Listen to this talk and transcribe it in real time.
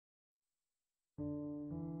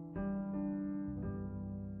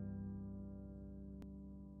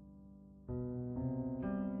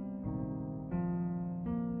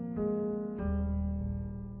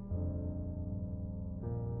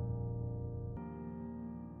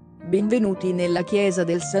Benvenuti nella Chiesa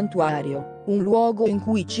del Santuario, un luogo in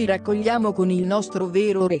cui ci raccogliamo con il nostro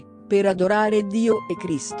Vero Re, per adorare Dio e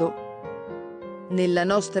Cristo. Nella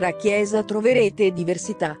nostra Chiesa troverete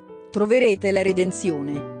diversità, troverete la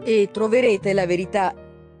Redenzione, e troverete la Verità.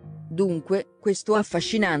 Dunque, questo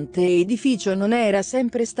affascinante edificio non era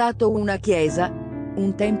sempre stato una chiesa.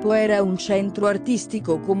 Un tempo era un centro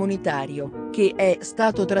artistico comunitario, che è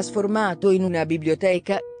stato trasformato in una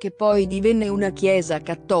biblioteca, che poi divenne una chiesa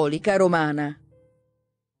cattolica romana.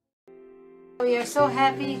 We are so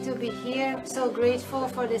happy to be here, so grateful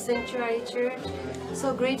for the Sanctuary Church,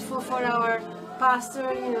 so grateful for our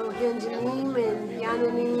pastor, Hyung Jin Moon and Yeon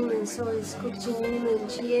Ah Nim, and so is Kook Jin Moon and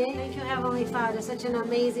Ji Yea. Thank you, Heavenly Father, such an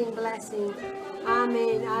amazing blessing.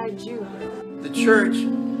 Amen. Arju. The church,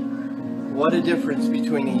 what a difference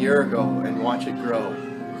between a year ago and watch it grow.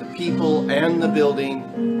 The people and the building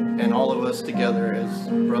and all of us together as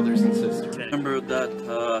brothers and sisters. Remember that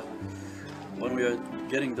when we were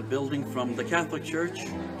getting the building from the Catholic Church,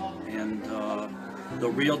 and the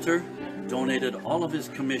realtor donated all of his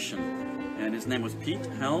commission, and his name was Pete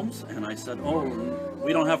Helms, and I said, oh,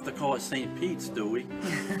 we don't have to call it St. Pete's, do we?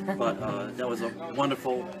 But that was a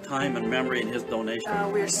wonderful time and memory in his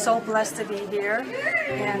donation. We're so blessed to be here,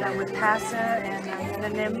 and with Pastor and Yeon Ah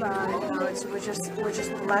Nim, we're just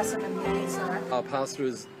blessed and amazed. Our pastor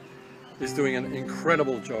is doing an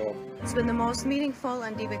incredible job. It's been the most meaningful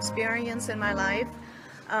and deep experience in my life.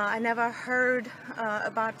 I never heard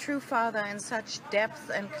about True Father in such depth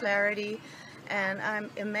and clarity, and I'm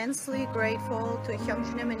immensely grateful to Hyung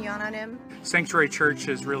Jin Moon and Yeon Ah Nim. Sanctuary Church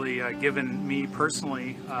has really given me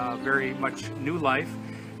personally very much new life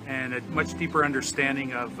and a much deeper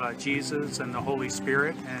understanding of Jesus and the Holy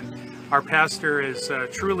Spirit. And our pastor is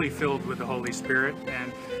truly filled with the Holy Spirit,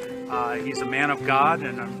 and he's a man of God,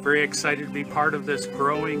 and I'm very excited to be part of this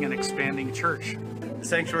growing and expanding church.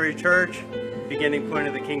 Sanctuary Church, beginning point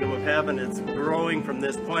of the kingdom of heaven, it's growing from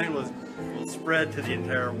this point, will spread to the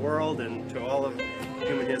entire world and to all of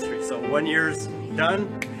human history. So 1 year's done,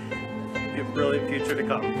 a brilliant future to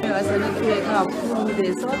come.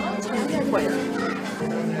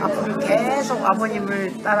 앞으로 계속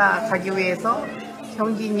아버님을 따라가기 위해서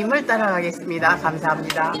형제님을 따라가겠습니다.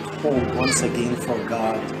 감사합니다. Hope once again for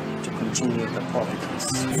God to continue the providence.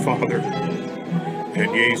 Father and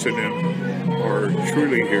Yeon Ah Nim are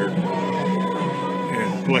truly here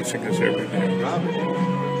and blessing us every day.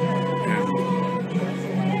 And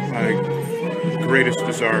my greatest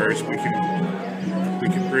desire is we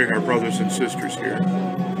can bring our brothers and sisters here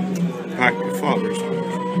back to Father's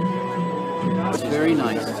house. It's very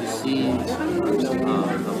nice to see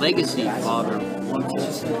the legacy Father wants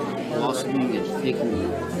us blossoming and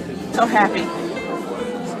taking. So happy.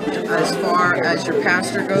 As far as your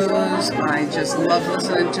pastor goes, I just love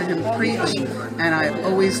listening to him preach, and I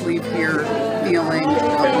always leave here feeling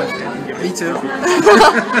uplifted. Me too.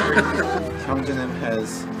 Hyung Jin Moon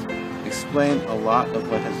has explained a lot of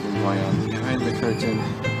what has been going on behind the curtain,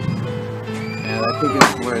 and I think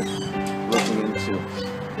it's worth looking into.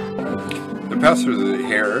 The pastor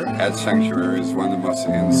here at Sanctuary is one of the most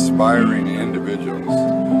inspiring individuals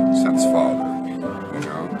since Father.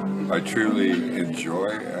 I truly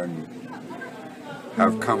enjoy and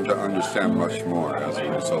have come to understand much more as a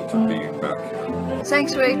result of being back here.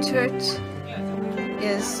 Sanctuary Church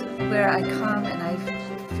is where I come and I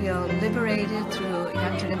feel liberated through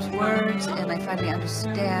Hyung Jin Nim's words, and I finally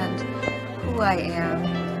understand who I am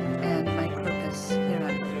and my purpose here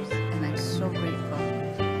on earth, and I'm so grateful.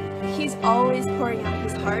 He's always pouring out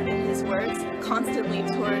his heart and his words constantly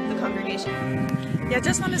toward the congregation. Yeah, I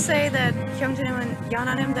just want to say that Hyung Jin Moon and Yeon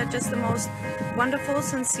Ah Nim, they're just the most wonderful,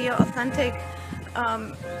 sincere, authentic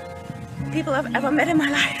people I've ever met in my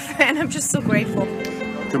life, and I'm just so grateful.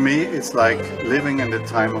 To me, it's like living in the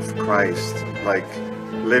time of Christ, like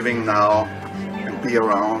living now and be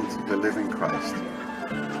around the living Christ.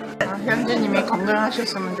 형제님이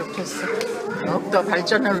건강하셨으면 좋겠어. 더욱더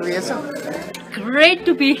발전을 위해서. Great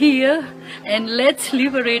to be here, and let's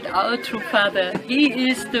liberate our true Father. He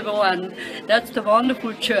is the one. That's the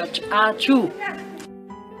wonderful church, our true.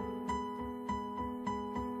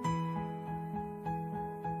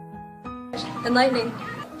 Enlightening.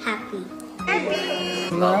 Happy.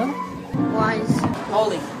 Love. Wise.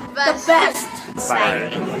 Holy. The best.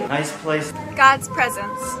 Inspiring. Nice place. God's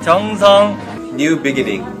presence. 정성. New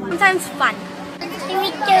beginning. Sometimes fun.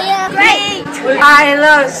 Great. I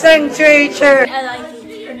love Sanctuary Church. I like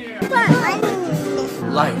it.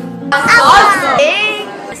 Life. Awesome.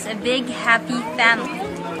 It's a big happy family.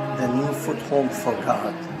 The new foothold for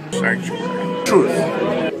God. Sanctuary. Truth.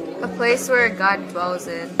 A place where God dwells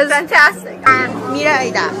in. It's fantastic.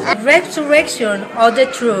 미라이다. Resurrection of the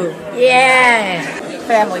truth. Yeah.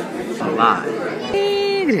 Family. Alive.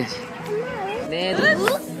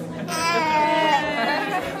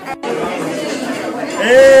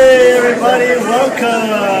 Hey everybody,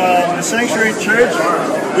 welcome to Sanctuary Church.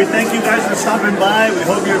 We thank you guys for stopping by. We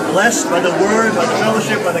hope you're blessed by the Word, by the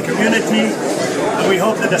fellowship, by the community. And we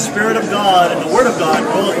hope that the Spirit of God and the Word of God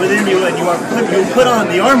dwells within you and you put on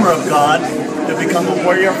the armor of God to become a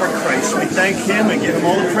warrior for Christ. We thank Him and give Him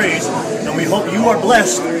all the praise. And we hope you are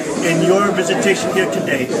blessed in your visitation here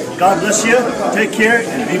today. God bless you. Take care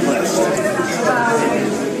and be blessed.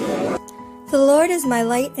 The Lord is my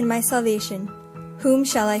light and my salvation. Whom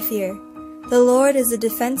shall I fear? The Lord is the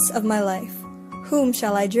defense of my life. Whom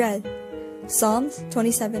shall I dread? Psalms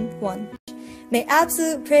 27:1. May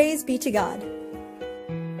absolute praise be to God.